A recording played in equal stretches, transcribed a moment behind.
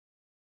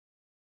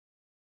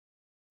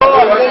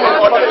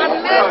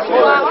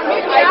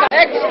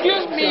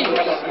me.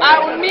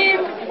 I will need,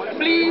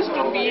 please,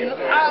 to be,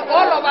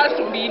 all of us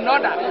to be in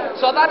order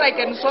so that I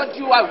can sort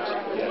you out.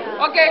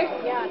 Okay?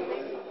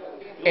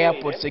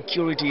 Airport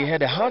security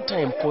had a hard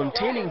time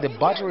containing the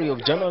battery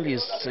of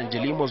journalists and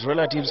Jelimo's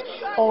relatives,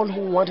 all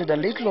who wanted a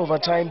little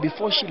overtime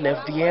before she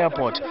left the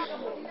airport.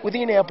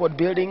 Within airport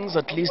buildings,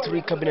 at least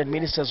 3 cabinet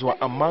ministers were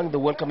among the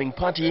welcoming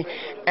party,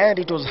 and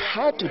it was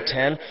hard to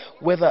tell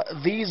whether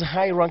these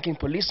high-ranking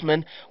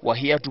policemen were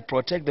here to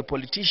protect the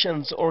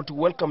politicians or to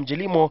welcome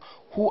Jelimo,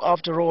 who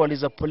after all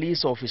is a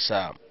police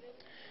officer.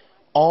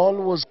 All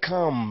was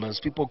calm as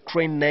people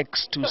craned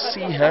necks to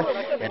see her,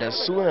 and as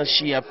soon as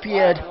she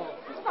appeared,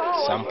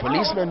 some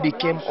policemen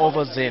became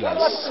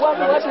overzealous.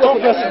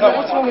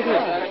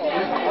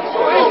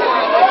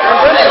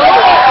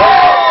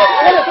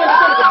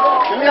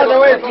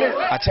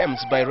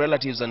 Attempts by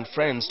relatives and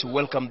friends to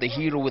welcome the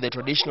hero with the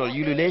traditional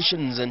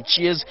ululations and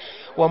cheers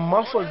were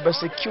muffled by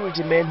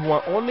security men who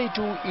were only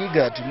too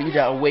eager to lead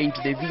her away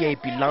to the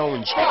VIP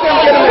lounge.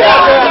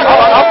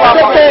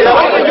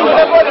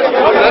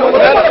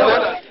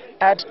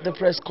 At the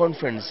press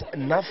conference,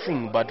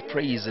 nothing but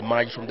praise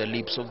emerged from the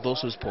lips of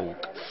those who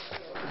spoke.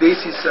 This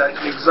is an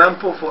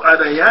example for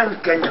other young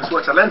Kenyans who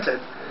are talented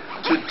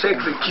to take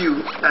the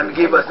cue and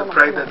give us the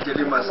pride that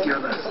Jelimo has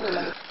given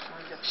us.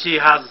 She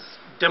has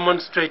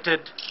demonstrated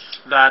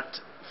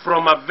that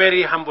from a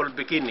very humble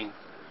beginning,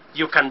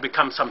 you can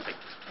become something.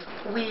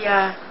 We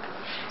are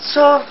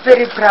so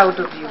very proud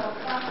of you.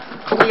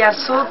 We are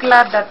so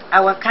glad that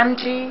our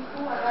country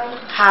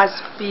has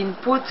been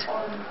put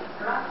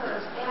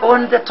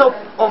on the top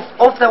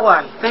of the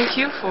world. Thank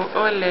you for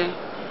all the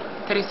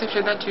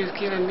reception that you've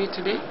given me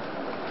today.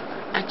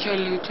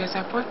 Actually, with your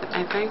support,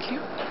 I thank you.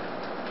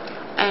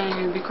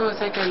 And because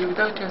actually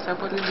without your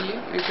support, maybe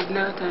we could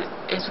not,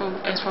 as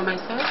for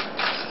myself,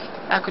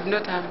 I could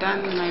not have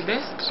done my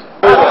best.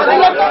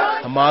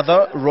 Her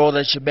mother,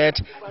 Rhoda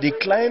Chebet,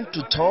 declined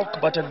to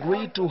talk but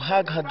agreed to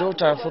hug her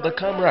daughter for the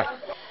camera.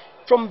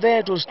 From there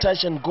it was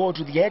touch and go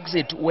to the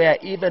exit, where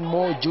even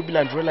more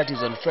jubilant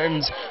relatives and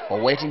friends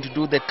were waiting to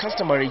do the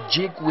customary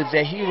jig with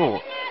their hero.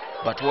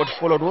 But what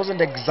followed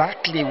wasn't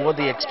exactly what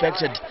they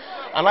expected.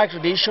 Unlike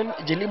tradition,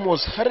 Jelimo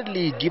was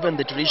hurriedly given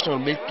the traditional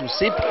milk to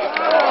sip,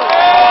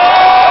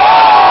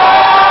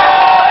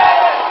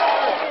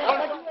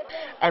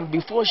 and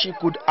before she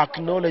could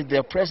acknowledge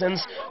their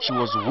presence, she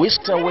was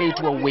whisked away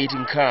to a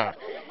waiting car.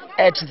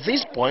 At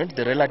this point,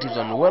 the relatives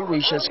and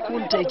well-wishers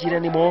couldn't take it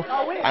anymore,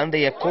 and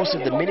they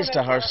accosted the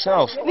minister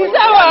herself.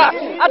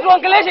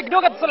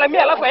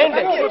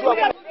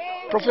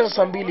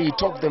 Professor Sambili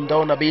talked them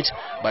down a bit,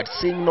 but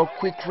seeing no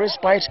quick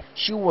respite,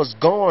 she was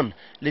gone,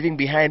 leaving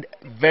behind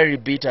very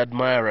bitter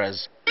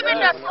admirers.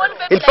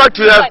 In fact,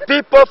 we have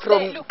people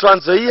from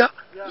Trans Nzoia,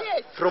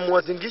 from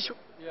Wazingishu,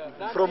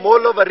 from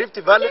all over Rift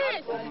Valley,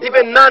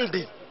 even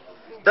Nandi,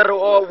 that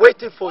are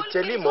waiting for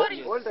Jelimo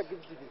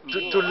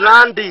to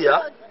land here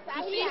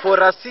for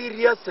a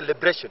serious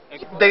celebration.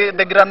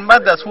 The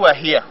grandmothers who are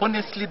here,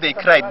 honestly, they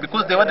cried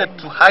because they wanted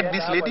to hug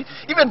this lady,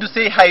 even to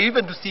say hi,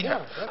 even to see her.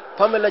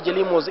 Pamela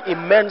Jelimo's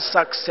immense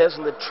success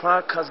on the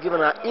track has given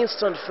her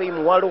instant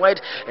fame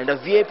worldwide and a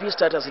VIP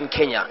status in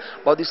Kenya.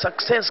 But with the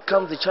success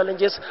comes the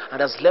challenges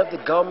and has left the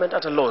government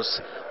at a loss.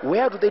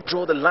 Where do they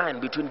draw the line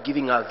between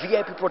giving her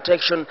VIP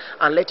protection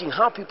and letting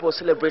her people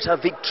celebrate her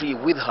victory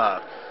with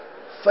her?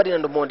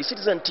 Ferdinand Omondi,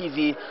 Citizen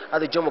TV at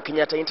the Jomo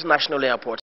Kenyatta International Airport.